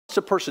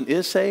a person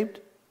is saved,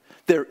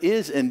 there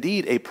is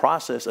indeed a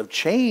process of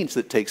change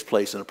that takes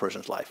place in a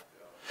person's life.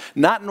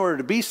 Not in order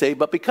to be saved,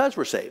 but because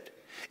we're saved.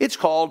 It's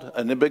called,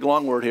 and a big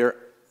long word here,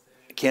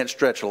 I can't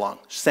stretch along,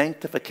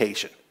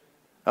 sanctification.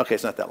 Okay,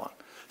 it's not that long.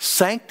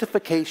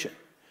 Sanctification.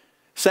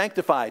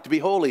 Sanctified, to be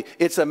holy.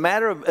 It's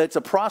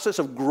a process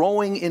of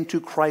growing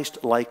into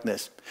Christ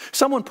likeness.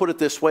 Someone put it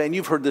this way, and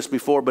you've heard this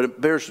before, but it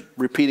bears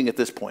repeating at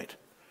this point.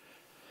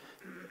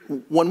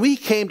 When we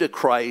came to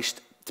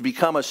Christ to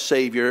become a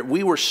Savior,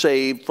 we were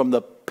saved from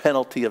the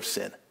penalty of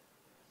sin.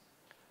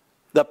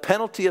 The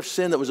penalty of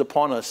sin that was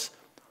upon us.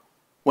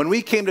 When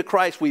we came to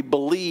Christ, we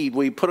believed,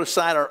 we put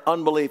aside our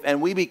unbelief,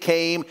 and we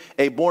became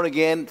a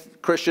born-again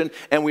Christian,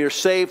 and we are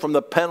saved from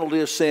the penalty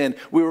of sin.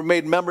 We were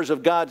made members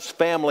of God's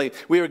family.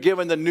 We were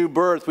given the new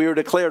birth. We were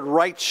declared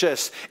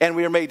righteous, and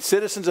we were made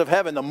citizens of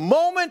heaven. The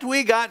moment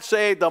we got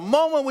saved, the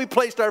moment we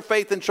placed our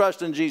faith and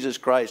trust in Jesus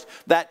Christ,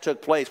 that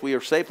took place. We are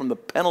saved from the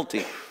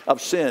penalty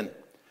of sin.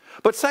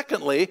 But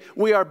secondly,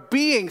 we are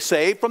being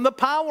saved from the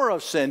power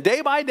of sin, day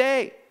by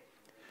day.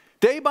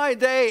 Day by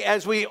day,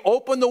 as we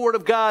open the Word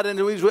of God and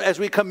as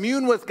we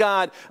commune with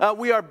God,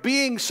 we are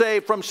being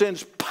saved from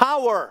sin's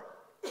power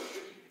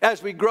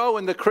as we grow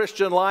in the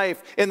Christian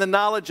life, in the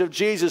knowledge of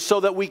Jesus,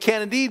 so that we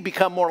can indeed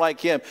become more like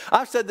Him.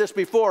 I've said this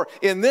before.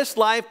 In this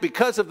life,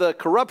 because of the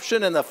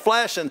corruption and the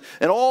flesh and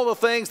all the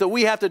things that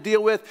we have to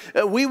deal with,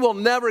 we will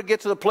never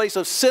get to the place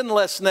of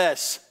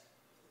sinlessness.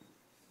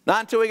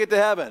 Not until we get to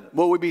heaven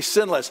will we be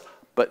sinless.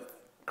 But,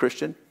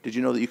 Christian, did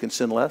you know that you can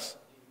sin less?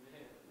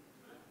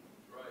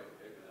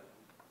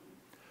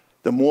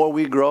 The more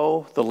we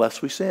grow, the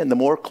less we sin.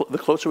 The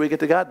closer we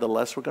get to God, the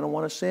less we're going to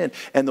want to sin.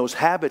 And those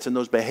habits and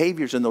those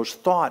behaviors and those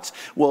thoughts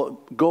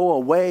will go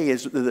away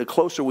as the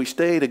closer we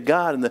stay to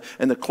God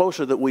and the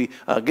closer that we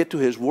get to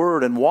His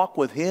Word and walk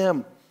with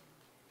Him.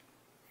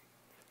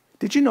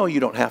 Did you know you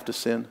don't have to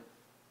sin?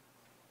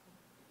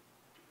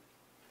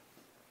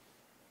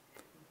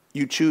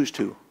 You choose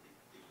to.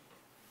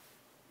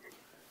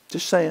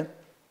 Just saying.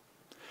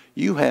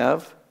 You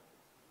have,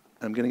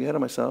 I'm getting ahead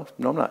of myself.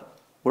 No, I'm not.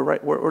 We're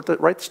at the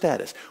right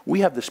status.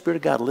 We have the Spirit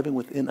of God living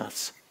within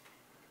us.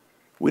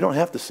 We don't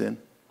have to sin.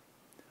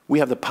 We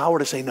have the power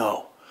to say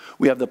no.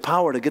 We have the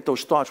power to get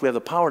those thoughts. We have the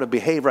power to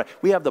behave right.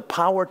 We have the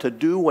power to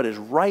do what is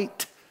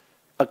right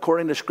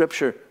according to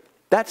Scripture.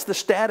 That's the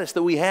status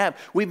that we have.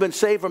 We've been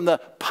saved from the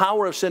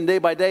power of sin day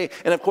by day.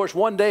 And of course,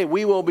 one day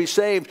we will be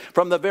saved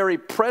from the very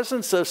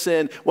presence of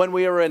sin when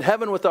we are in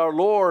heaven with our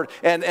Lord.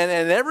 And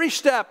every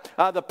step,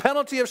 the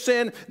penalty of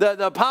sin,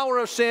 the power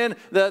of sin,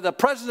 the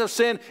presence of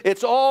sin,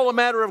 it's all a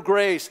matter of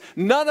grace.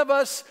 None of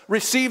us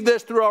receive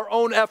this through our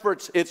own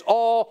efforts. It's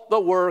all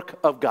the work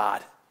of God.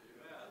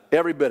 Amen.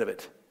 Every bit of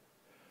it.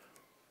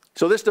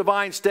 So this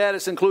divine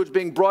status includes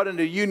being brought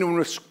into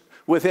union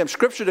with Him.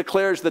 Scripture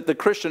declares that the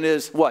Christian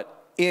is what?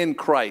 In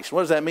Christ.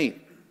 What does that mean?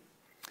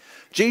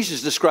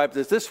 Jesus described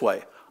it this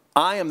way.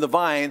 I am the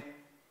vine,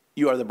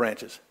 you are the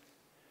branches.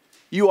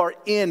 You are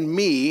in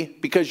me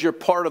because you're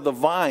part of the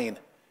vine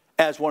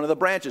as one of the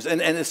branches.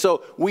 And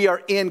so we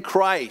are in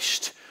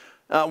Christ.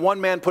 One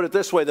man put it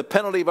this way. The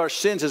penalty of our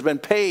sins has been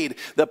paid.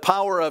 The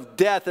power of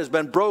death has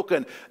been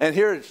broken. And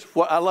here's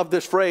what I love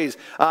this phrase.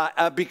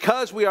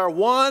 Because we are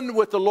one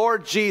with the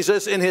Lord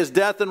Jesus in His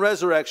death and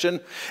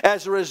resurrection,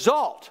 as a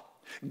result,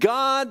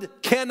 God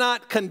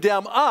cannot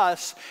condemn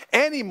us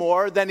any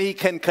more than He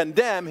can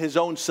condemn His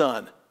own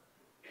Son.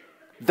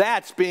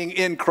 That's being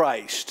in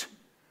Christ.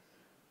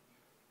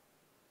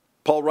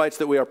 Paul writes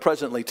that we are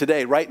presently,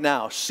 today, right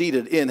now,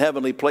 seated in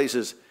heavenly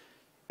places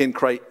in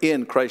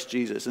Christ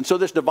Jesus. And so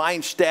this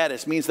divine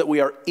status means that we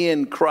are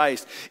in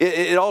Christ.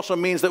 It also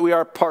means that we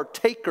are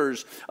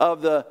partakers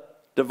of the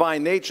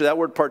divine nature. That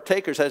word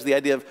partakers has the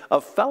idea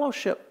of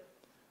fellowship,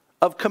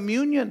 of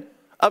communion,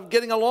 of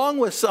getting along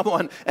with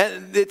someone.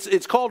 And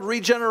it's called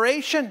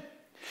regeneration.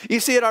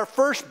 You see, at our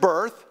first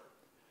birth,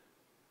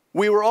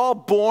 we were all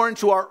born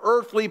to our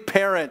earthly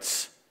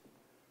parents.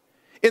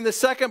 In the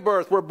second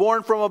birth, we're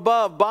born from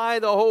above by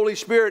the Holy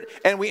Spirit,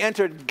 and we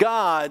entered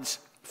God's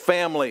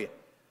family.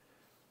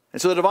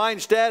 And so the divine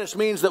status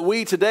means that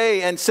we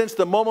today, and since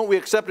the moment we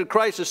accepted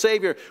Christ as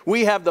Savior,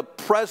 we have the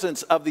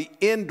presence of the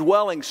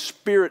indwelling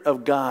Spirit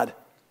of God.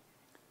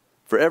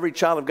 For every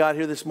child of God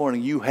here this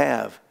morning, you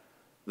have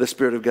the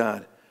Spirit of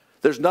God.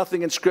 There's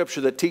nothing in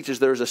Scripture that teaches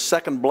there is a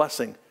second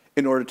blessing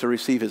in order to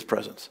receive His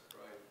presence.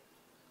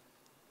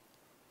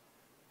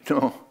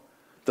 No.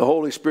 The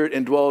Holy Spirit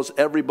indwells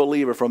every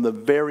believer from the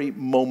very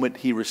moment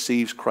he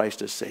receives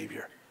Christ as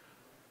Savior.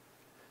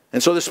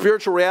 And so the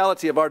spiritual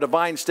reality of our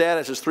divine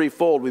status is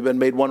threefold. We've been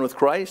made one with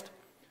Christ.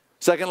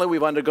 Secondly,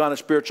 we've undergone a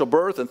spiritual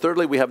birth. And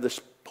thirdly, we have the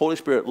Holy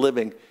Spirit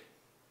living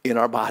in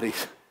our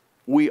bodies.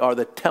 We are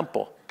the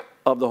temple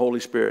of the Holy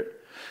Spirit.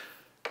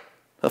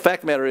 The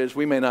fact of the matter is,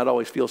 we may not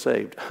always feel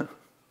saved.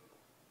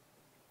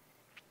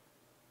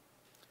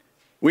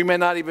 We may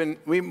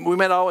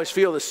not always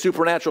feel the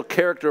supernatural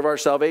character of our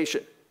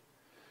salvation.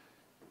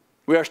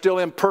 We are still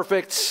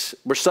imperfect.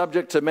 We're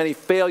subject to many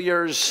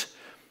failures.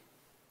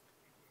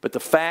 But the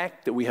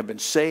fact that we have been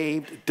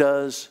saved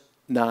does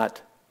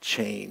not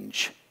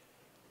change.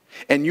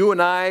 And you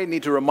and I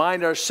need to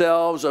remind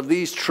ourselves of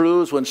these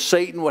truths when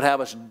Satan would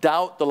have us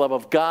doubt the love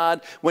of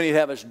God, when he'd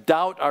have us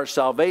doubt our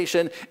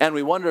salvation, and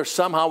we wonder if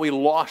somehow we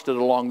lost it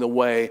along the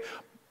way.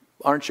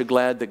 Aren't you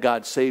glad that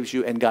God saves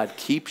you and God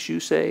keeps you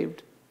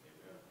saved?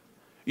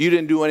 You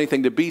didn't do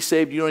anything to be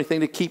saved. You do anything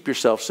to keep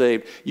yourself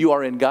saved. You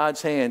are in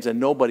God's hands, and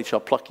nobody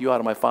shall pluck you out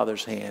of my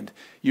Father's hand.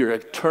 You're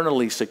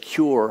eternally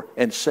secure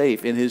and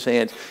safe in his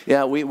hands.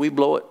 Yeah, we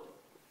blow it.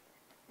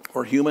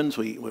 We're humans.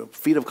 We're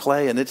feet of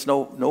clay, and it's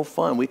no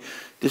fun. We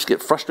just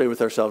get frustrated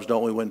with ourselves,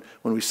 don't we, when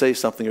we say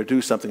something or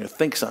do something or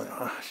think something.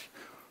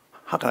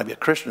 How can I be a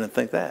Christian and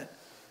think that?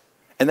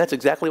 And that's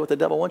exactly what the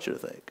devil wants you to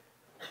think.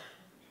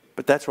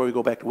 But that's where we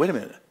go back to, wait a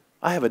minute.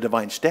 I have a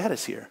divine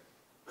status here.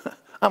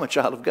 I'm a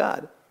child of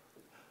God.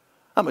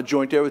 I'm a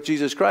joint heir with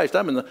Jesus Christ.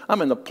 I'm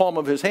in the palm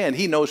of his hand.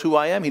 He knows who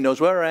I am. He knows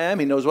where I am.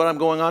 He knows what I'm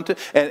going on to.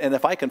 And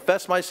if I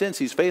confess my sins,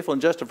 he's faithful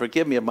and just to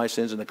forgive me of my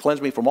sins and to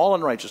cleanse me from all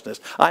unrighteousness.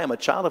 I am a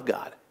child of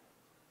God.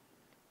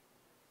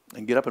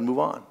 And get up and move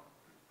on.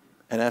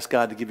 And ask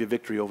God to give you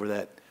victory over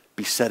that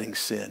besetting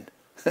sin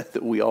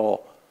that we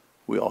all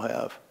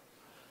have.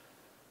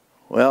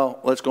 Well,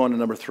 let's go on to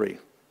number 3.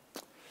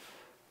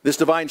 This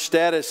divine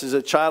status as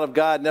a child of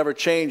God never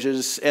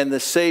changes, and the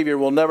Savior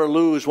will never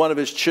lose one of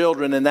his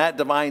children. And that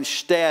divine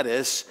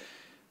status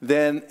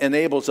then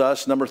enables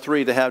us, number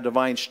 3, to have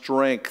divine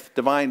strength,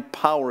 divine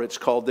power, it's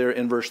called there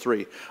in verse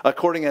 3.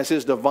 According as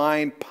his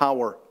divine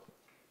power.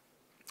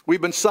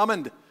 We've been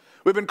summoned.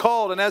 We've been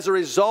called, and as a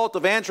result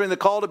of answering the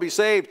call to be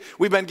saved,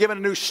 we've been given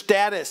a new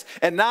status.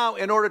 And now,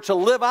 in order to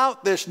live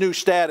out this new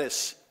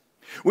status,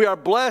 we are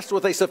blessed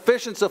with a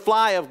sufficient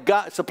supply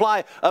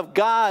of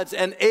God's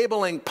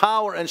enabling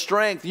power and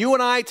strength. You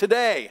and I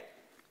today,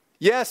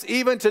 yes,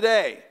 even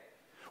today,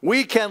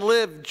 we can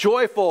live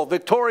joyful,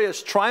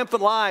 victorious,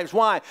 triumphant lives.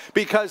 Why?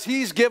 Because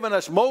he's given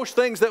us most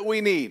things that we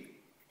need.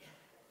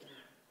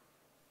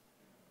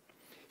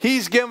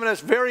 He's given us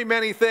very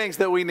many things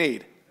that we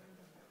need.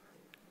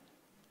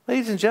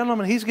 Ladies and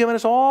gentlemen, he's given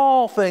us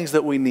all things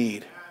that we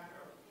need.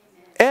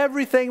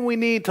 Everything we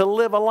need to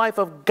live a life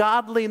of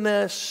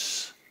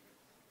godliness,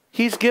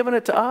 he's given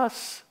it to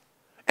us.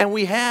 And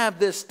we have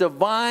this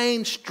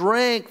divine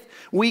strength.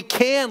 We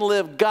can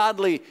live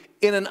godly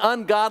in an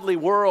ungodly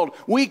world.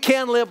 We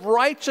can live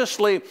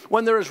righteously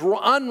when there is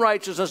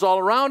unrighteousness all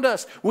around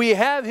us. We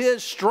have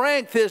his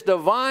strength, his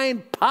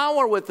divine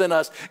power within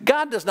us.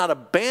 God does not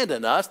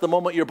abandon us the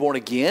moment you're born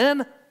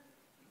again.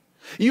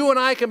 You and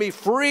I can be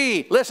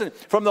free, listen,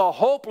 from the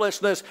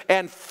hopelessness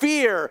and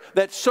fear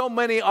that so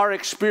many are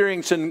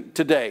experiencing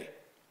today.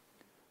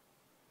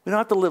 We don't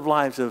have to live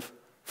lives of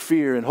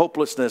fear and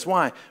hopelessness.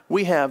 Why?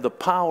 We have the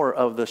power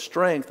of the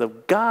strength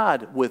of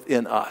God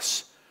within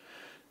us.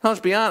 Now,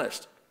 let's be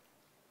honest.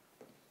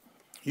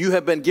 You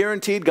have been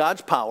guaranteed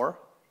God's power.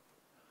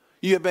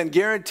 You have been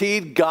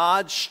guaranteed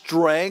God's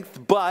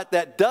strength, but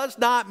that does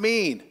not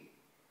mean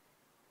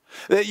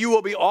that you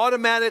will be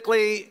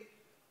automatically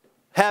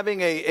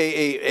having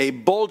a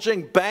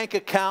bulging bank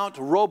account,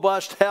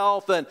 robust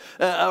health, and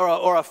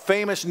or a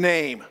famous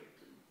name.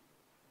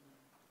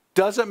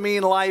 Doesn't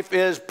mean life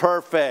is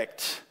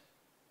perfect.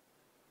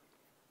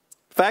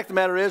 Fact of the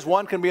matter is,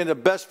 one can be in the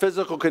best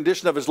physical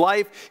condition of his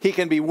life. He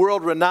can be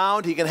world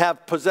renowned. He can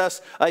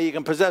possess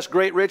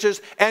great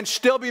riches and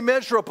still be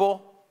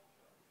miserable.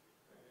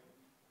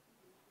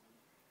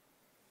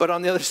 But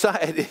on the other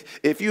side,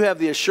 if you have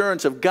the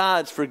assurance of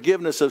God's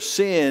forgiveness of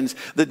sins,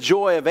 the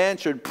joy of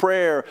answered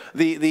prayer,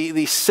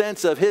 the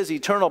sense of his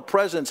eternal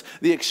presence,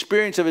 the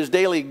experience of his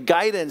daily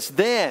guidance,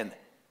 then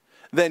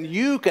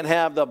you can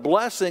have the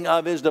blessing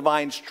of his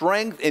divine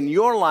strength in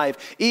your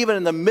life, even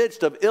in the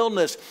midst of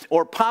illness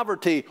or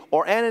poverty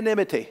or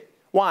anonymity.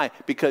 Why?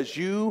 Because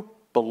you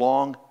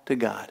belong to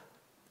God,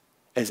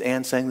 as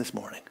Ann sang this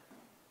morning.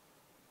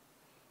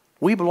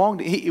 We belong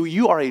to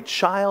you are a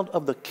child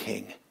of the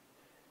King.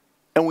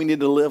 And we need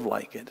to live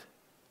like it.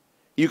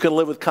 You can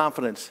live with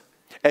confidence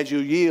as you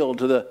yield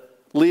to the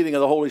leading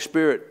of the Holy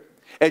Spirit,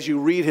 as you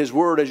read his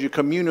word, as you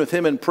commune with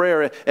him in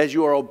prayer, as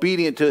you are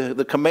obedient to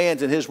the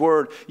commands in his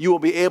word. You will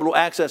be able to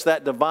access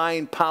that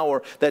divine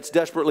power that's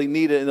desperately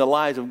needed in the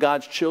lives of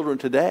God's children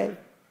today.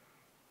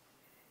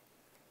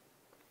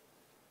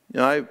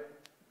 You know, I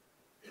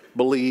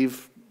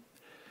believe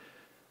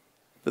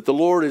that the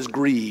Lord is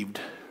grieved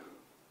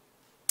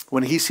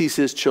when he sees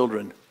his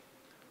children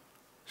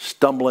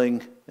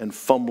stumbling and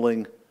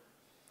fumbling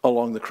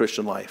along the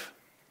Christian life.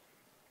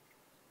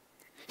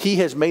 He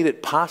has made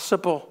it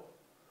possible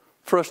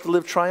for us to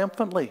live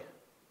triumphantly.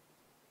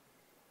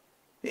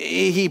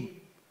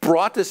 He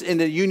brought us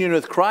into union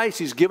with Christ.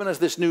 He's given us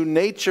this new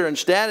nature and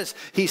status.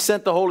 He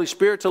sent the Holy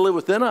Spirit to live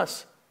within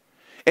us.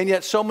 And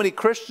yet so many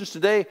Christians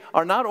today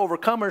are not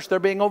overcomers, they're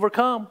being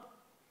overcome.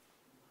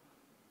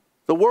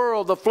 The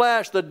world, the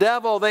flesh, the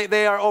devil,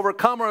 they are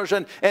overcomers,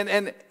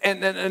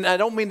 and I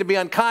don't mean to be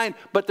unkind,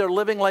 but they're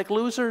living like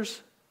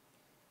losers.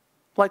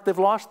 Like they've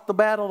lost the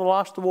battle, they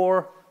lost the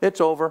war,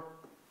 it's over.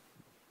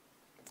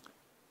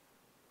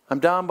 I'm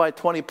down by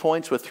 20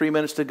 points with 3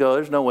 minutes to go.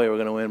 There's no way we're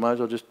going to win. Might as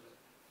well just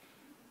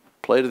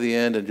play to the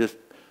end and just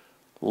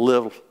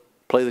live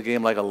play the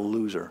game like a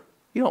loser.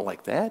 You don't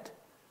like that.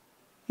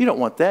 You don't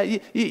want that.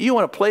 You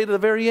want to play to the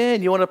very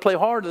end. You want to play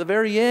hard to the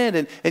very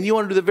end. And you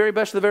want to do the very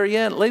best to the very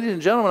end. Ladies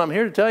and gentlemen, I'm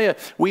here to tell you,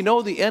 we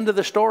know the end of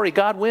the story.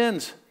 God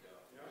wins.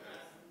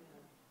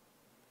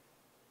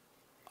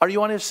 Are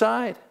you on his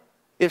side?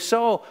 If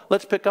so,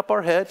 let's pick up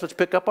our heads, let's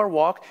pick up our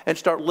walk, and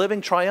start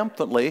living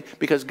triumphantly,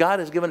 because God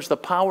has given us the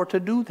power to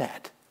do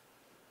that.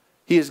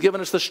 He has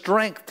given us the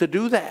strength to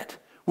do that.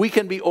 We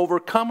can be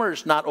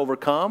overcomers, not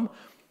overcome.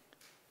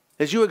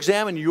 As you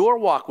examine your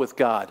walk with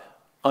God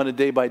on a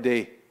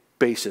day-by-day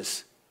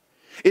basis,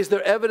 is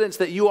there evidence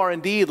that you are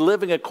indeed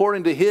living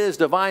according to his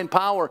divine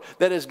power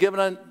that is given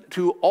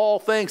unto all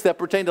things that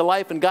pertain to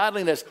life and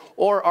godliness?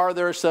 Or are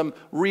there some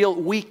real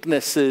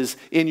weaknesses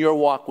in your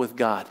walk with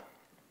God?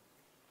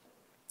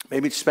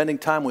 Maybe it's spending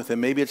time with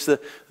him. Maybe it's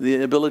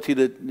the ability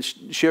to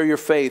share your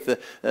faith.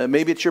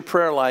 Maybe it's your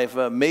prayer life.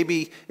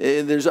 Maybe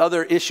there's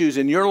other issues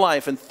in your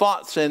life and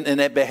thoughts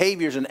and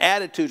behaviors and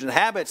attitudes and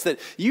habits that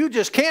you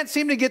just can't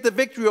seem to get the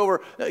victory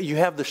over. You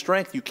have the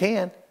strength. You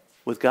can,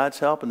 with God's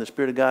help and the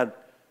Spirit of God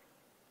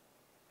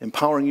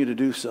empowering you to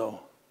do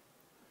so.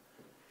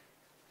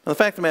 Now, the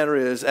fact of the matter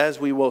is, as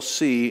we will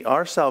see,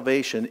 our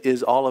salvation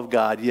is all of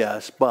God,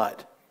 yes,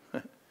 but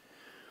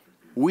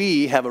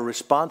we have a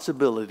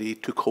responsibility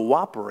to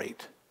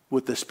cooperate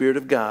with the Spirit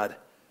of God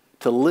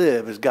to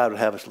live as God would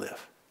have us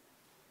live.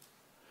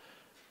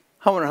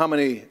 I wonder how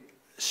many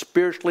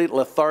spiritually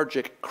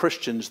lethargic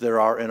Christians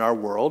there are in our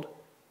world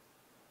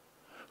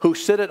who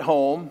sit at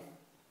home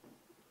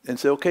and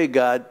say, okay,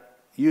 God,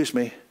 use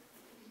me.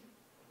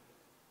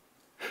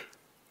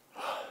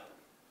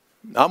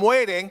 I'm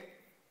waiting.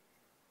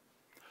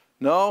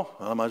 No,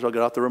 I might as well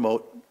get off the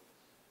remote.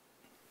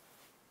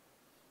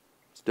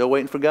 Still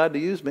waiting for God to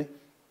use me.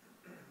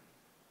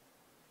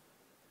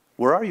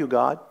 Where are you,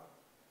 God?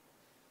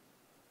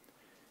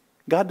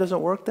 God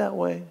doesn't work that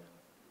way.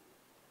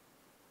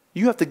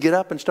 You have to get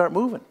up and start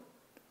moving.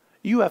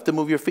 You have to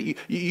move your feet.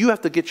 You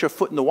have to get your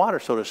foot in the water,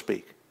 so to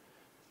speak.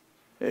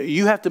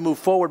 You have to move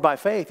forward by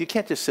faith. You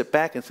can't just sit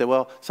back and say,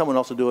 well, someone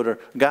else will do it, or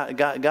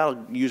God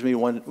will use me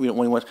when he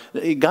wants.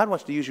 God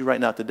wants to use you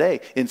right now today.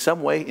 In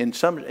some way, in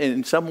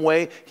some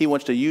way, he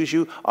wants to use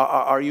you.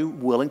 Are you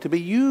willing to be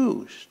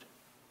used?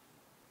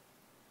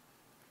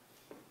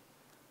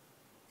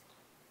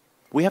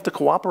 We have to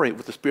cooperate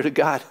with the Spirit of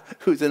God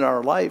who's in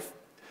our life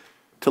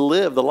to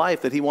live the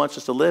life that he wants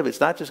us to live. He's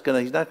not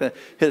going to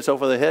hit us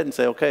over the head and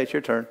say, okay, it's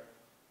your turn.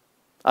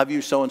 I've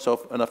used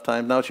so-and-so enough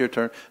times. Now it's your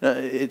turn.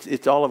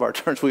 It's all of our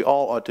turns. We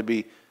all ought to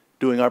be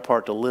doing our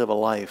part to live a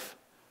life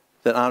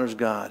that honors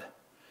God.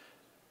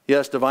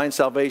 Yes, divine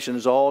salvation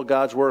is all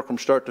God's work from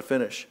start to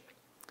finish.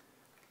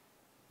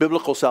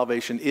 Biblical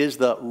salvation is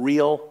the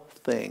real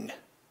thing.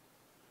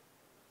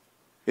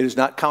 It is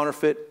not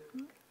counterfeit.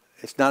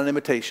 It's not an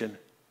imitation.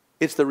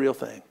 It's the real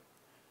thing.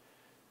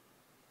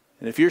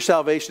 And if your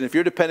salvation, if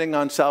you're depending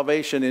on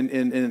salvation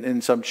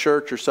in some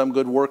church or some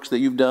good works that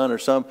you've done or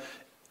some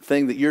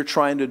thing that you're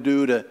trying to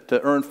do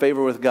to earn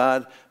favor with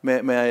God,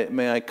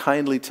 may I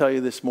kindly tell you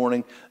this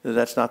morning that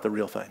that's not the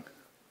real thing.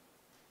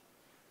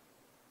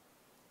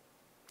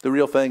 The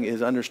real thing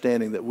is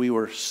understanding that we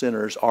were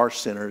sinners, are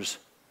sinners,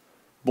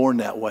 born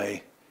that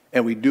way.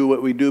 And we do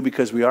what we do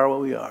because we are what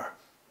we are.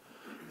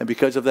 And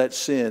because of that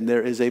sin,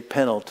 there is a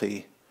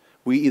penalty.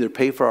 We either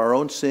pay for our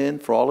own sin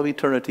for all of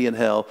eternity in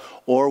hell,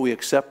 or we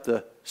accept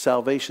the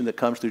salvation that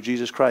comes through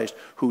Jesus Christ,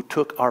 who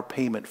took our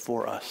payment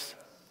for us.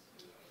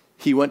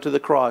 He went to the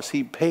cross.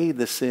 He paid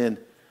the sin.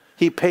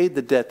 He paid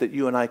the debt that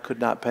you and I could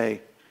not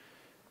pay.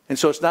 And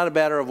so it's not a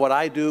matter of what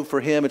I do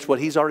for him. It's what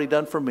he's already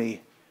done for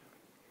me.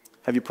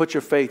 Have you put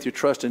your faith, your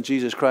trust in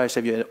Jesus Christ?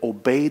 Have you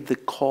obeyed the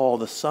call,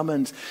 the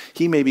summons?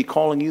 He may be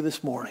calling you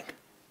this morning.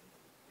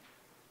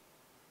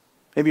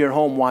 Maybe you're at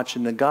home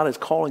watching and God is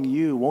calling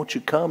you. Won't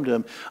you come to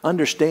him?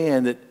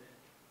 Understand that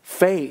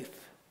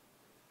faith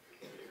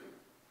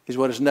is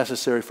what is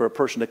necessary for a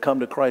person to come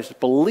to Christ,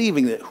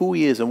 believing that who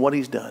he is and what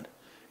he's done.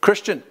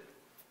 Christian,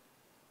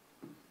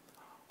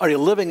 are you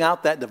living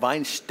out that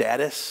divine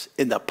status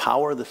in the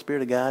power of the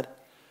Spirit of God?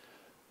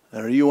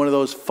 Or are you one of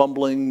those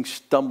fumbling,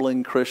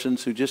 stumbling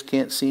Christians who just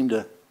can't seem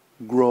to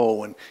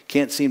grow and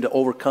can't seem to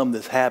overcome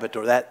this habit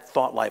or that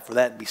thought life or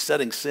that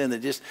besetting sin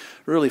that just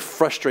really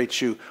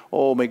frustrates you?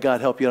 Oh, may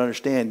God help you to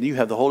understand. You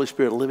have the Holy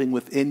Spirit living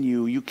within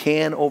you. You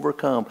can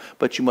overcome,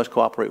 but you must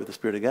cooperate with the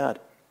Spirit of God.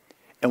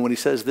 And when he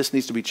says this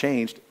needs to be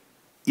changed,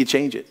 you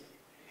change it.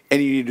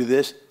 And you need to do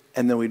this,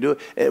 and then we do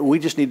it. We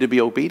just need to be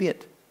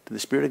obedient to the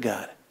Spirit of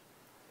God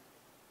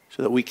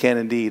so that we can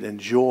indeed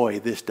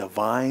enjoy this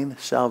divine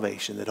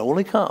salvation that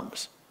only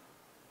comes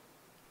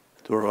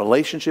through a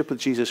relationship with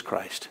Jesus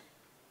Christ,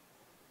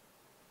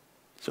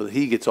 so that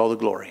he gets all the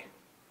glory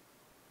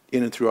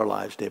in and through our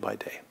lives day by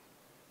day.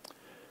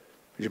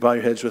 Would you bow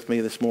your heads with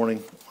me this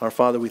morning? Our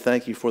Father, we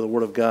thank you for the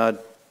Word of God.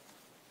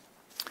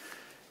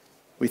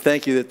 We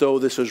thank you that though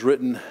this was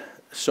written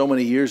so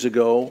many years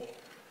ago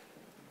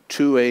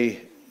to a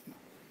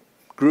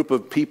group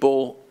of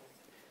people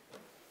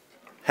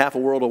half a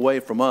world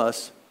away from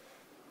us,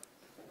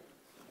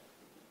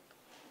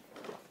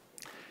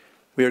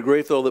 We are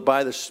grateful that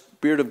by the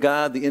Spirit of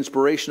God, the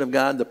inspiration of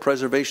God, the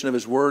preservation of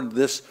His Word,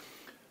 this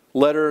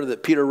letter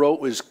that Peter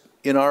wrote was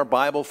in our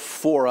Bible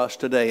for us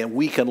today, and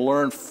we can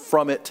learn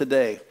from it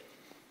today.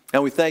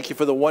 And we thank you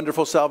for the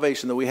wonderful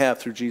salvation that we have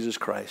through Jesus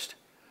Christ.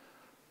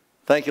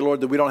 Thank you,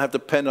 Lord, that we don't have to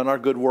depend on our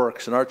good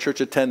works and our church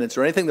attendance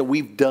or anything that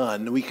we've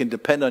done. We can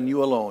depend on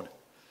you alone.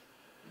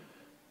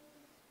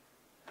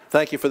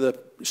 Thank you for the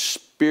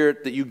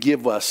Spirit that you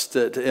give us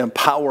to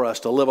empower us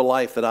to live a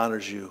life that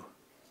honors you.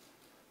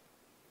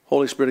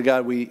 Holy Spirit of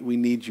God, we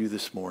need you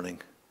this morning.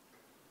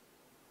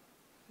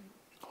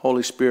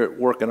 Holy Spirit,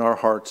 work in our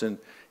hearts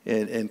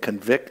and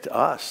convict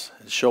us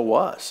and show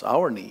us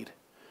our need.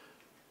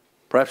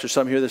 Perhaps there's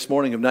some here this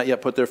morning who have not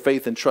yet put their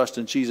faith and trust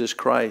in Jesus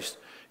Christ.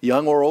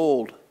 Young or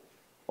old,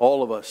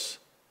 all of us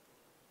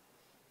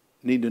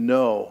need to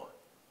know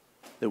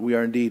that we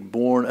are indeed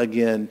born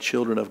again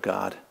children of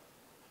God.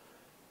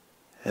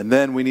 And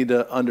then we need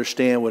to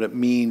understand what it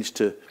means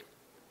to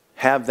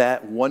have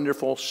that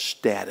wonderful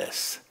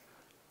status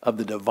of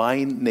the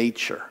divine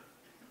nature,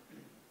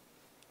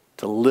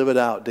 to live it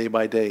out day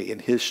by day in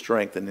His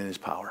strength and in His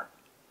power.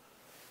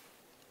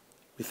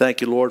 We thank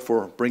you, Lord,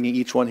 for bringing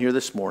each one here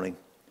this morning.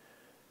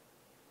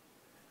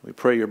 We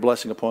pray your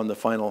blessing upon the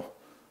final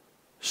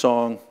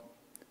song.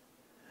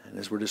 And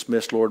as we're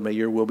dismissed, Lord, may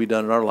your will be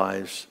done in our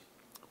lives,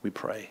 we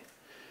pray.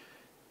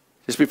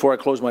 Just before I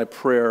close my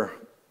prayer,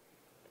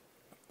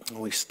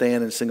 we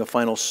stand and sing a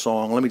final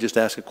song. Let me just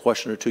ask a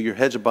question or two. Your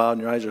heads are bowed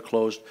and your eyes are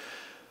closed.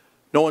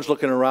 No one's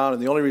looking around,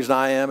 and the only reason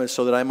I am is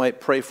so that I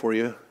might pray for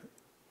you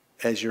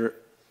as you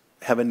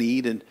have a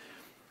need. And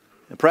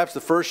perhaps the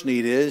first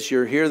need is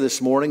you're here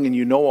this morning and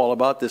you know all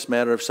about this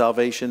matter of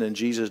salvation and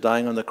Jesus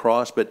dying on the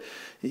cross, but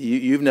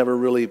you've never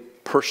really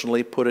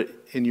personally put it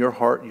in your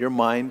heart, your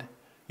mind.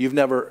 You've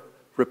never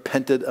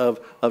repented of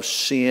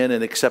sin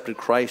and accepted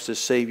Christ as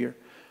Savior.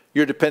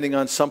 You're depending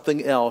on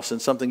something else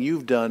and something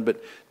you've done,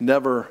 but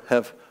never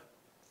have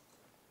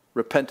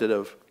repented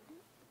of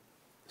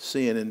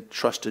sin and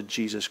trusted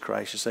Jesus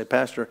Christ. You say,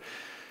 Pastor,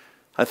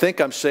 I think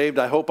I'm saved,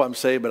 I hope I'm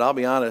saved, but I'll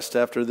be honest,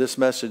 after this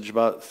message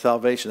about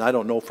salvation, I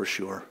don't know for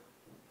sure.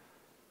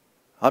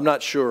 I'm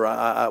not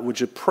sure. Would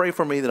you pray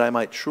for me that I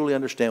might truly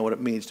understand what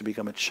it means to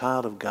become a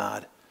child of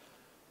God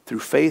through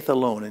faith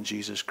alone in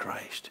Jesus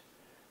Christ?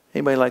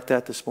 Anybody like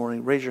that this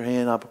morning? Raise your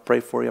hand. I'll pray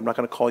for you. I'm not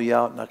going to call you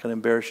out. I'm not going to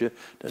embarrass you.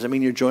 Doesn't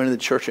mean you're joining the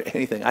church or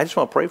anything. I just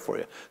want to pray for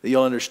you, that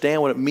you'll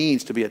understand what it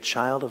means to be a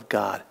child of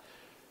God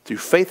through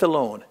faith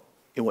alone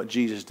in what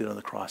Jesus did on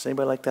the cross.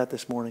 Anybody like that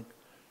this morning?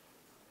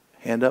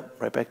 Hand up,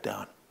 right back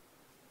down.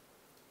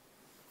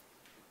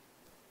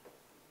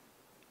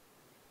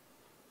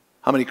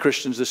 How many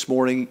Christians this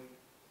morning,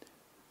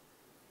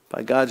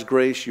 by God's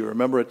grace, you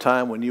remember a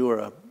time when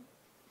you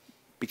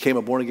became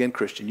a born-again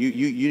Christian?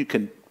 You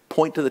can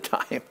point to the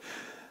time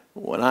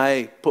when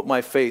I put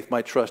my faith,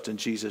 my trust in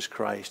Jesus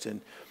Christ.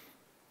 And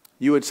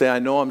you would say, I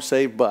know I'm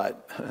saved,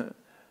 but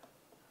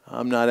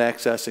I'm not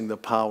accessing the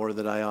power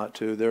that I ought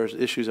to. There's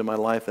issues in my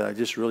life that I'm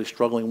just really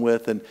struggling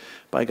with. And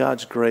by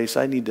God's grace,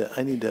 I need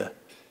to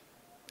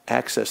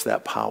access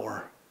that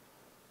power.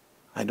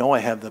 I know I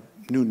have the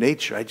new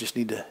nature. I just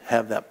need to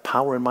have that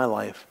power in my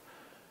life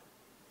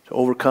to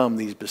overcome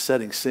these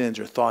besetting sins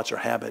or thoughts or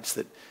habits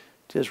that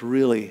just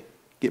really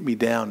get me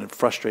down and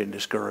frustrated and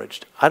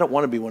discouraged. I don't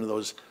want to be one of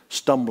those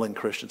stumbling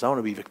Christians. I want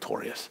to be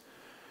victorious.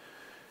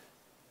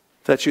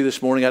 If that's you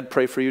this morning, I'd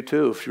pray for you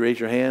too. If you raise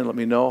your hand, let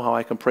me know how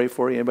I can pray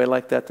for you. Anybody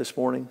like that this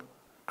morning?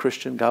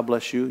 Christian, God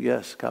bless you.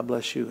 Yes, God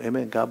bless you.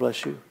 Amen. God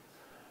bless you.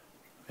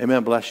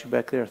 Amen. Bless you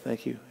back there.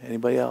 Thank you.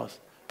 Anybody else?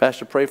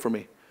 Pastor, pray for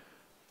me.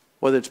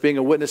 Whether it's being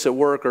a witness at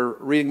work or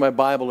reading my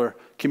Bible or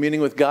communing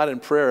with God in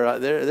prayer,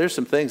 there's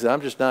some things that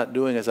I'm just not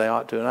doing as I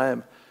ought to.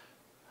 And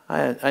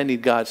I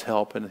need God's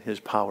help and His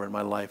power in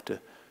my life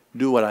to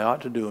do what I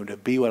ought to do and to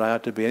be what I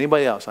ought to be.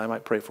 Anybody else I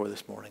might pray for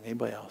this morning?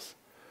 Anybody else?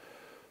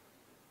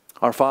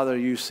 Our Father,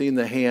 you've seen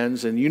the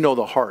hands and you know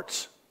the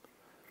hearts.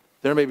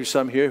 There may be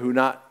some here who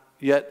not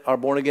yet are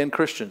born-again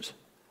Christians.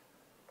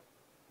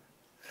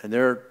 And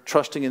they're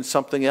trusting in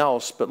something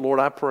else. But Lord,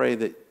 I pray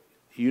that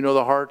you know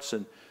the hearts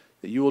and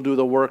that you will do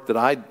the work that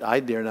I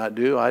dare not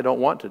do. I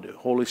don't want to do.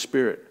 Holy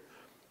Spirit,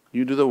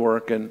 you do the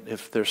work. And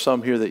if there's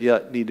some here that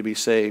yet need to be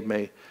saved,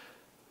 may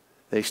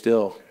they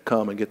still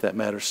come and get that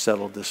matter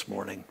settled this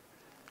morning.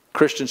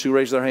 Christians who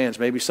raise their hands,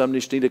 maybe some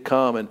just need to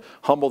come and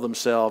humble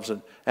themselves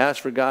and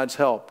ask for God's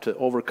help to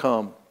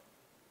overcome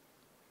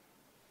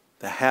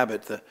the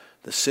habit,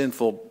 the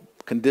sinful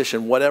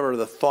condition, whatever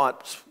the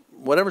thoughts,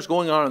 whatever's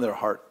going on in their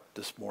heart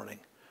this morning.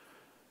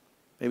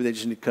 Maybe they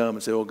just need to come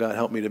and say, oh God,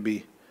 help me to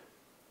be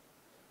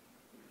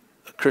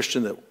a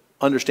Christian that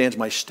understands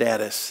my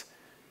status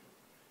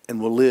and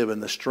will live in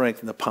the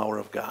strength and the power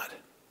of God.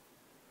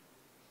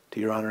 To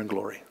your honor and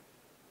glory.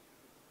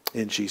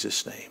 In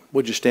Jesus' name.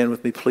 Would you stand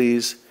with me,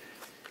 please?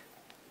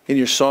 In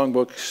your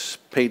songbooks,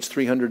 page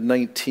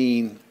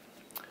 319,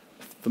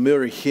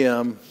 familiar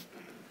hymn.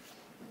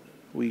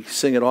 We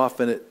sing it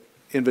often at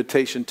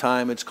invitation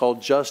time. It's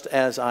called Just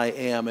As I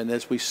Am. And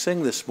as we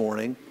sing this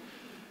morning,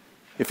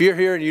 If you're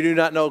here and you do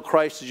not know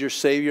Christ as your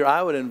Savior,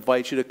 I would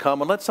invite you to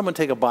come and let someone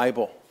take a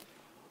Bible.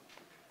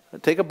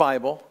 Take a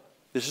Bible.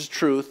 This is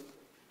truth,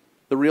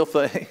 the real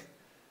thing.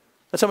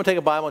 Let someone take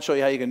a Bible and show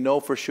you how you can know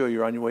for sure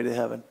you're on your way to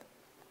heaven.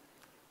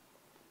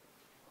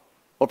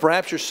 Or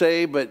perhaps you're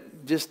saved,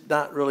 but just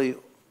not really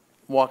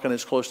walking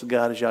as close to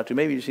God as you ought to.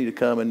 Maybe you just need to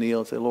come and kneel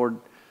and say, Lord,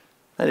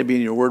 I need to be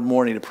in your word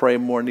more, I need to pray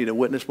more, I need to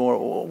witness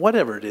more.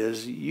 Whatever it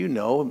is, you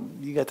know,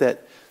 you got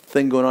that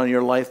thing going on in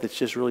your life that's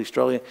just really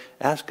struggling.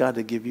 Ask God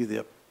to give you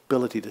the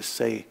ability to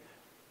say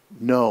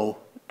no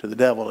to the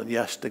devil and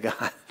yes to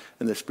God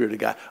and the Spirit of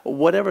God.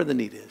 Whatever the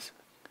need is.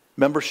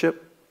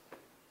 Membership,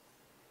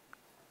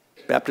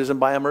 baptism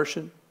by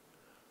immersion,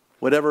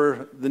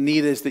 whatever the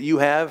need is that you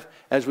have,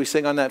 as we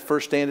sing on that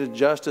first stanza,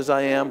 just as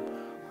I am,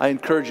 I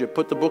encourage you,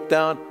 put the book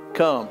down,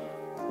 come,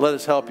 let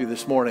us help you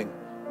this morning.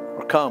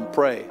 Or come,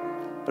 pray,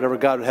 whatever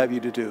God would have you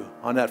to do.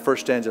 On that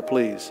first stanza,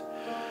 please.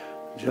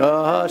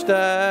 Just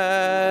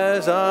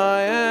as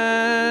I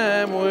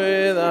am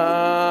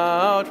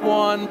without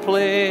one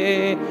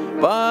plea,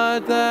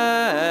 but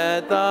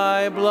that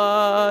thy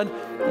blood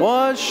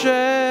was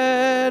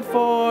shed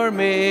for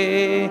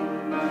me.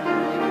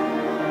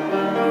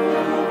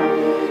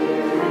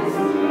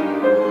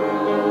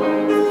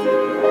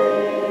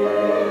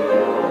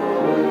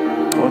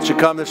 Won't you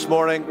come this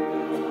morning?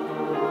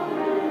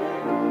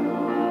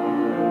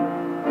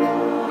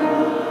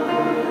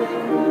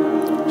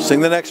 Sing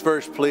the next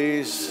verse,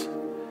 please.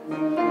 What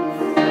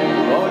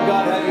would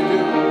God have you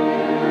do?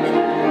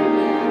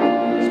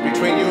 It's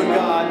between you and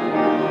God.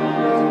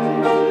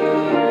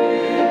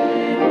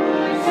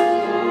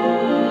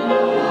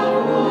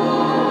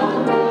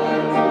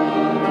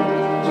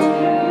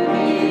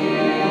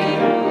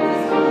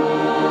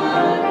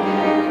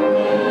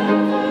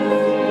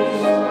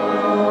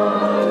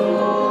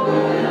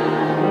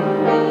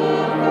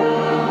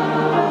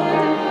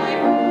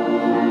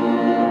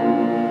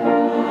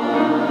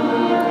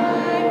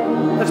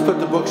 Put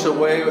the books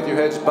away with your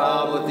heads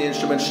bowed. Let the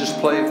instruments just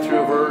play through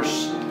a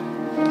verse.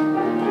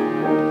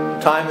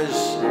 Time is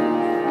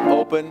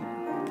open.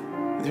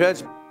 With your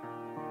heads.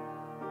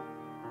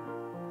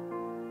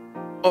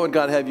 What would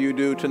God have you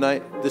do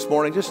tonight, this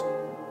morning? Just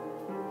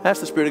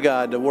ask the Spirit of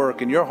God to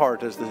work in your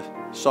heart as the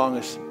song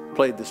is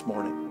played this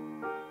morning.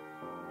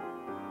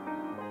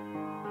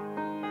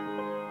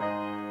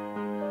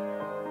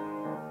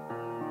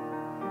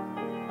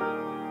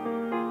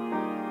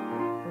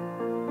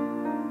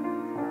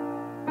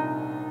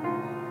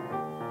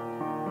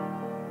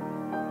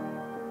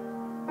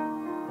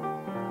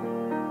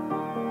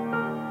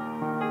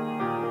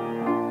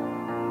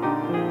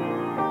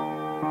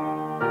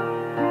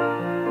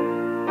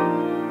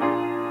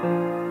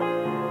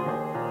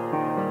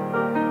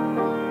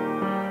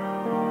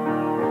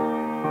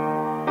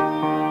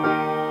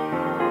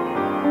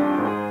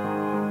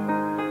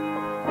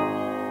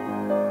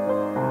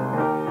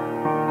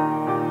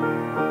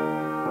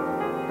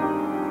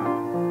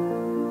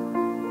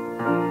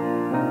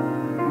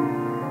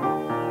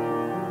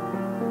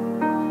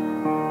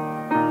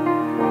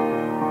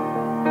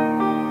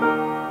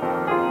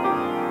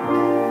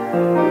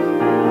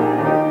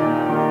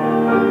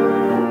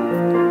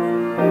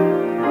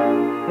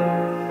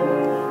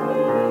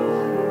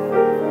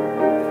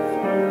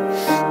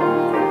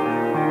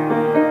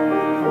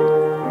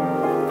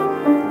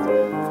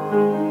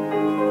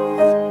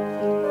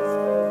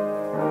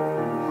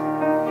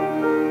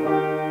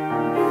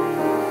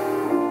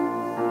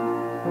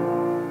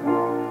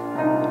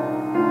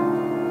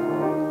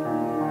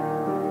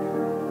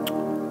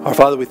 Our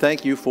Father, we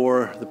thank you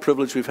for the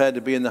privilege we've had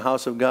to be in the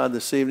house of God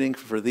this evening,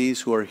 for these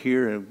who are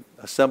here and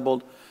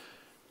assembled.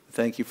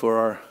 Thank you for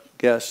our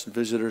guests and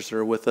visitors that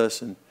are with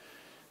us and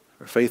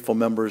our faithful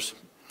members.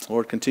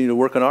 Lord, continue to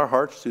work in our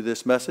hearts through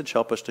this message.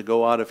 Help us to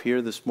go out of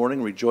here this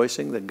morning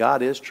rejoicing that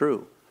God is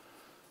true,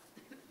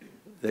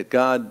 that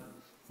God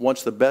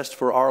wants the best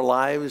for our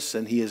lives,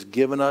 and He has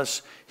given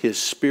us His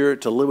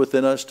Spirit to live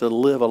within us, to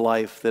live a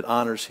life that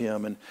honors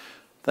Him. And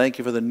thank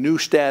you for the new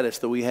status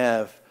that we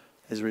have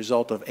as a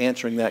result of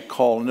answering that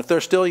call. And if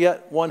there's still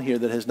yet one here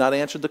that has not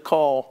answered the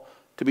call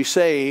to be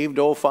saved,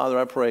 oh Father,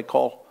 I pray,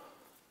 call,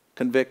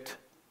 convict,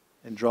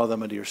 and draw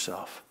them unto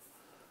yourself.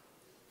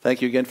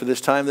 Thank you again for this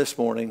time this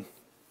morning.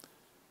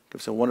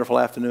 Give us a wonderful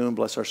afternoon.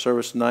 Bless our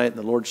service tonight and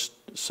the Lord's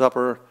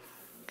Supper,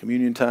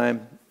 communion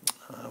time.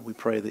 We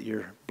pray that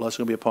your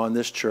blessing will be upon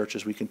this church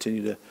as we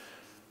continue to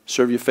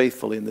serve you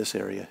faithfully in this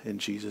area. In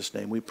Jesus'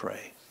 name we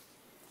pray.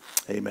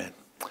 Amen.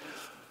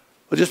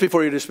 Well, just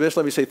before you're dismissed,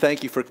 let me say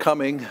thank you for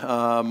coming.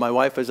 My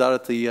wife is out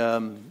at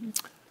the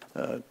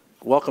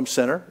Welcome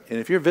Center, and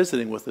if you're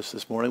visiting with us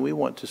this morning, we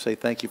want to say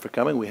thank you for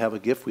coming. We have a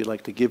gift we'd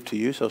like to give to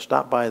you, so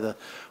stop by the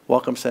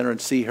Welcome Center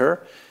and see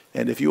her.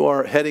 And if you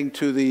are heading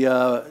to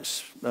the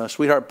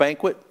Sweetheart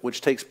Banquet, which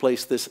takes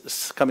place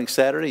this coming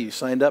Saturday, you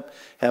signed up,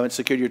 haven't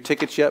secured your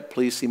tickets yet,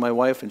 please see my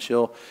wife, and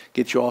she'll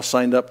get you all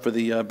signed up for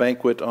the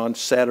banquet on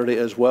Saturday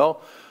as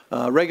well.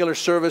 Regular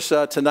service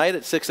tonight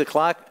at 6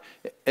 o'clock.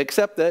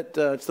 Except that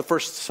it's the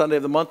first Sunday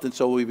of the month, and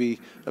so we'll be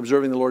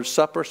observing the Lord's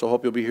Supper, so I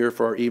hope you'll be here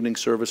for our evening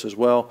service as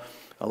well.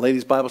 a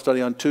ladies' Bible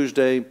study on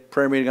Tuesday,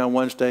 prayer meeting on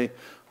Wednesday,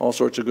 all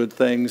sorts of good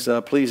things.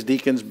 Please,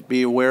 deacons,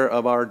 be aware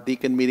of our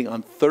deacon meeting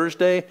on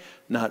Thursday,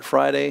 not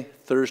Friday.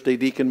 Thursday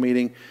deacon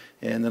meeting,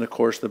 and then, of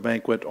course, the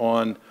banquet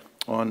on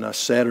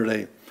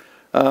Saturday.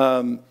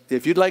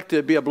 If you'd like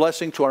to be a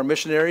blessing to our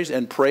missionaries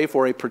and pray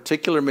for a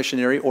particular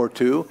missionary or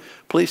two,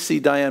 please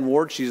see Diane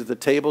Ward. She's at the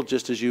table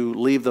just as you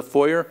leave the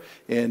foyer,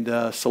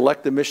 and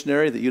select the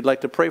missionary that you'd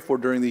like to pray for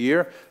during the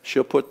year.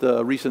 She'll put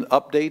the recent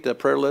update,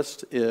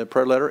 prayer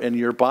prayer letter in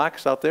your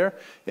box out there,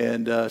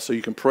 and so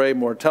you can pray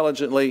more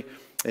intelligently.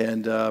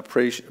 And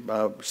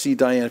see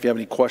Diane if you have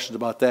any questions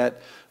about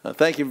that.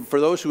 Thank you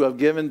for those who have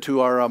given to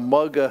our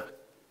mug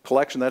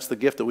collection. That's the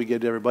gift that we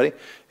give to everybody.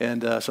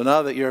 And so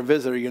now that you're a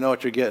visitor, you know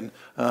what you're getting.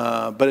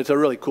 But it's a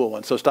really cool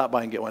one, so stop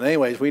by and get one.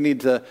 Anyways, we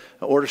need to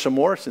order some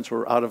more since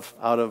we're out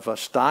of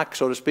stock,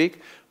 so to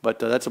speak. But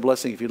that's a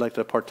blessing. If you'd like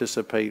to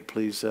participate,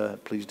 please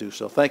do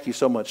so. Thank you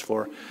so much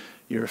for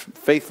your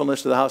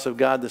faithfulness to the house of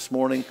God this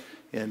morning.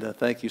 And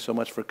thank you so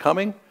much for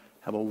coming.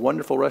 Have a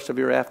wonderful rest of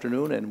your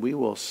afternoon, and we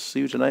will see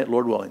you tonight,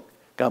 Lord willing.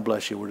 God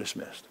bless you. We're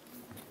dismissed.